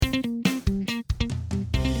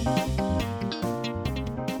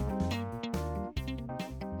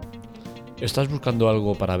¿Estás buscando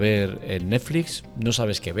algo para ver en Netflix? ¿No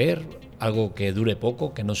sabes qué ver? ¿Algo que dure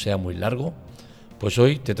poco, que no sea muy largo? Pues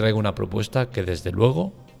hoy te traigo una propuesta que desde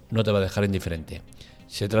luego no te va a dejar indiferente.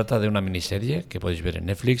 Se trata de una miniserie que podéis ver en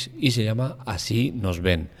Netflix y se llama Así nos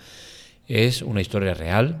ven. Es una historia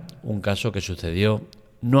real, un caso que sucedió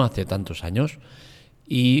no hace tantos años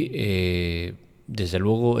y desde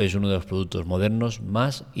luego es uno de los productos modernos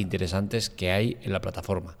más interesantes que hay en la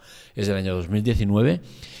plataforma. Es del año 2019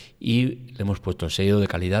 y le hemos puesto el sello de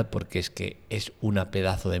calidad porque es que es una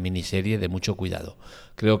pedazo de miniserie de mucho cuidado.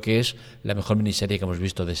 Creo que es la mejor miniserie que hemos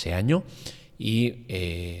visto de ese año y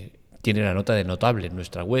tiene la nota de notable en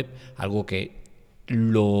nuestra web, algo que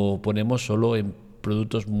lo ponemos solo en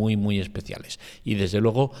productos muy especiales, y desde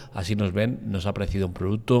luego Así nos ven nos ha parecido un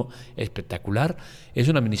producto espectacular. Es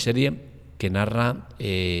una miniserie que narra,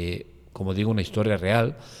 como digo, una historia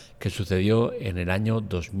real que sucedió en el año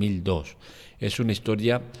 2002. Es una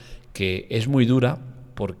historia que es muy dura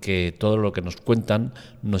porque todo lo que nos cuentan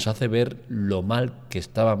nos hace ver lo mal que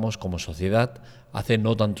estábamos como sociedad hace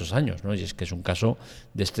no tantos años, ¿no? Y es que es un caso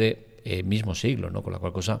de este mismo siglo, ¿no? Con la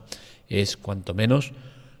cual cosa es cuanto menos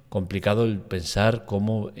complicado el pensar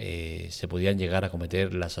cómo se podían llegar a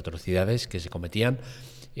cometer las atrocidades que se cometían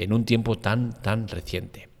en un tiempo tan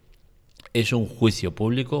reciente. Es un juicio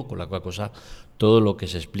público, con la cual cosa todo lo que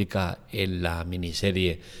se explica en la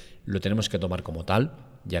miniserie lo tenemos que tomar como tal,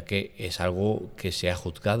 ya que es algo que se ha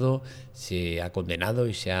juzgado, se ha condenado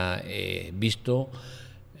y se ha visto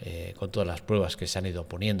con todas las pruebas que se han ido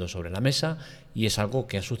poniendo sobre la mesa, y es algo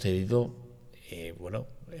que ha sucedido,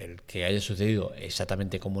 el que haya sucedido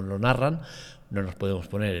exactamente como lo narran, no nos podemos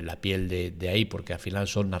poner en la piel de ahí, porque al final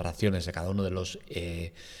son narraciones de cada uno de los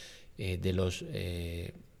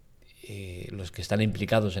que están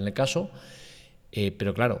implicados en el caso,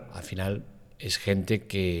 pero claro, al final es gente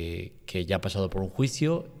que ya ha pasado por un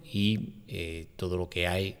juicio y todo lo que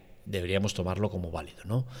hay deberíamos tomarlo como válido,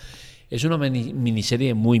 ¿no? Es una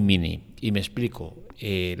miniserie muy mini, y me explico.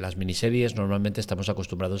 Las miniseries normalmente estamos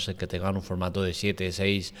acostumbrados a que tengan un formato de 7,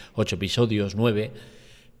 6, 8 episodios, 9,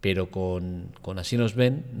 pero con Así nos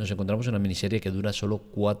ven nos encontramos en una miniserie que dura solo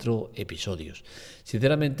 4 episodios.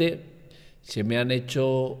 Sinceramente, se me han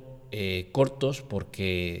hecho cortos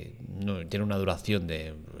porque no, tiene una duración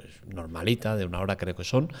de normalita, de 1 hora creo que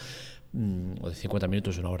son, o de 50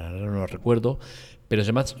 minutos, 1 hora, no lo recuerdo, pero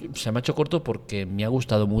se me ha hecho corto porque me ha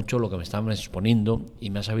gustado mucho lo que me estaban exponiendo y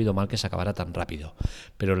me ha sabido mal que se acabara tan rápido.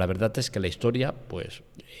 Pero la verdad es que la historia pues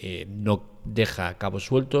no deja cabos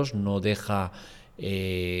sueltos, no deja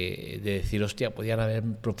de decir, hostia, podían haber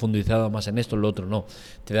profundizado más en esto, en lo otro. No,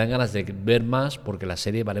 te dan ganas de ver más porque la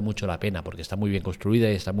serie vale mucho la pena, porque está muy bien construida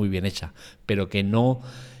y está muy bien hecha, pero que no,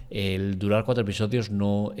 el durar 4 episodios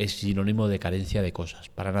no es sinónimo de carencia de cosas,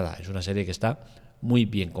 para nada. Es una serie que está muy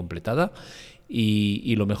bien completada,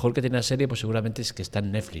 y lo mejor que tiene la serie pues seguramente es que está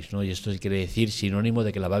en Netflix, ¿no? Y esto quiere decir sinónimo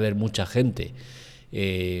de que la va a ver mucha gente.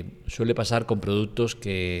 Suele pasar con productos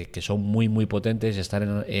que son muy potentes,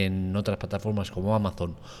 están en otras plataformas como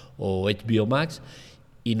Amazon o HBO Max,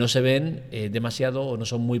 y no se ven demasiado o no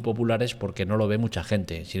son muy populares porque no lo ve mucha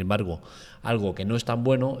gente. Sin embargo, algo que no es tan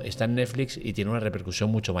bueno está en Netflix y tiene una repercusión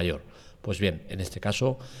mucho mayor. Pues bien, en este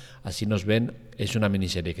caso, Así nos ven es una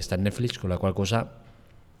miniserie que está en Netflix, con la cual cosa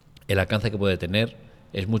el alcance que puede tener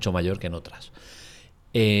es mucho mayor que en otras.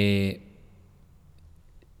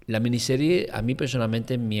 La miniserie a mí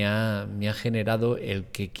personalmente me ha generado el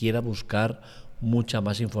que quiera buscar mucha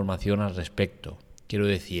más información al respecto. Quiero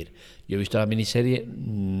decir, yo he visto la miniserie,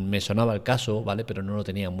 me sonaba el caso, ¿vale? Pero no lo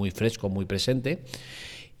tenía muy fresco, muy presente.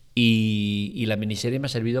 Y la miniserie me ha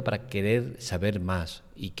servido para querer saber más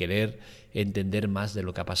y querer entender más de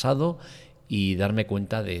lo que ha pasado y darme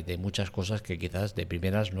cuenta de muchas cosas que quizás de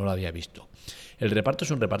primeras no lo había visto. El reparto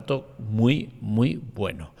es un reparto muy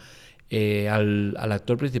bueno. Al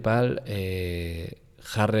actor principal,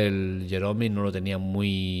 Harrell Jerome, no lo tenía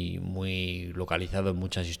muy localizado en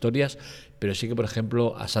muchas historias, pero sí que, por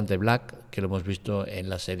ejemplo, a Sante Black, que lo hemos visto en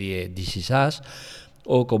la serie This Is Us,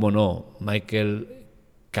 o como no, Michael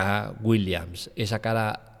K. Williams, esa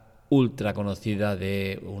cara ultra conocida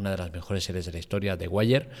de una de las mejores series de la historia, The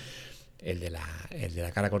Wire, el de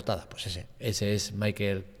la cara cortada, pues ese es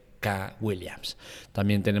Michael K. Williams.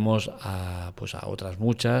 También tenemos a otras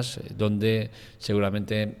muchas, donde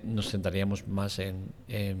seguramente nos centraríamos más en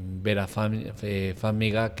Vera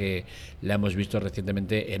Farmiga, que la hemos visto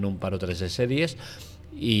recientemente en un par o tres de series,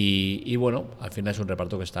 y bueno, al final es un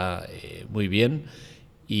reparto que está muy bien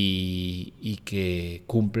y que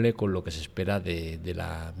cumple con lo que se espera de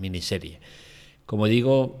la miniserie. Como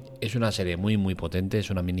digo, es una serie muy potente,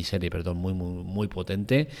 es una miniserie, perdón, muy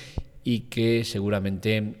potente, y que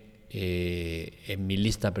seguramente en mi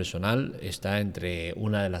lista personal, está entre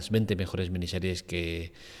una de las 20 mejores miniseries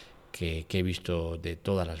que he visto, de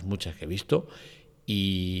todas las muchas que he visto,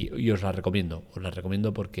 y os la recomiendo. Os la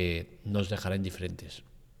recomiendo porque no os dejará indiferentes.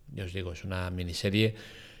 Yo os digo, es una miniserie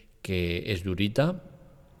que es durita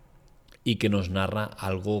y que nos narra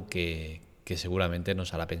algo que seguramente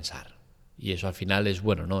nos hará pensar. Y eso al final es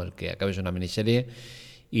bueno, ¿no? El que acabes una miniserie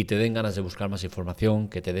y te den ganas de buscar más información,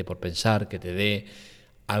 que te dé por pensar, que te dé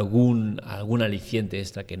algún aliciente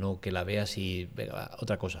extra, que no que la veas y venga,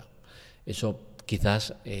 otra cosa. Eso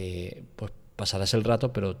quizás pues pasarás el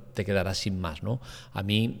rato, pero te quedarás sin más, ¿no? A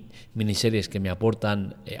mí, miniseries que me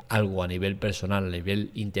aportan algo a nivel personal, a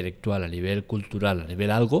nivel intelectual, a nivel cultural, a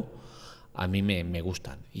nivel algo, a mí me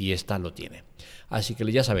gustan, y esta lo tiene. Así que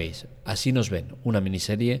ya sabéis, Así nos ven, una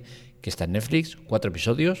miniserie que está en Netflix, 4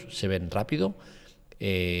 episodios, se ven rápido,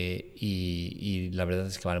 y la verdad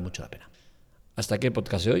es que vale mucho la pena. Hasta aquí el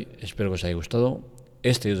podcast de hoy, espero que os haya gustado.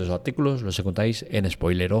 Este y otros artículos los encontráis en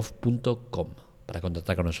spoileroff.com. Para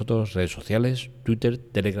contactar con nosotros, redes sociales, Twitter,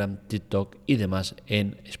 Telegram, TikTok y demás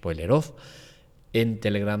en Spoileroff. En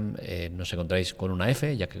Telegram nos encontráis con una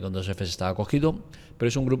F, ya que con 2 Fs estaba cogido, pero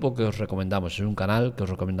es un grupo que os recomendamos, es un canal que os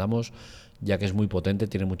recomendamos, ya que es muy potente,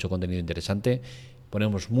 tiene mucho contenido interesante.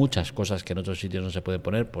 Ponemos muchas cosas que en otros sitios no se pueden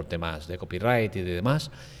poner por temas de copyright y de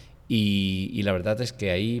demás. Y la verdad es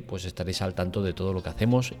que ahí pues estaréis al tanto de todo lo que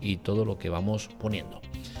hacemos y todo lo que vamos poniendo.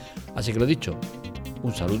 Así que lo dicho,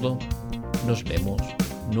 un saludo, nos vemos,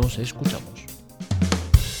 nos escuchamos.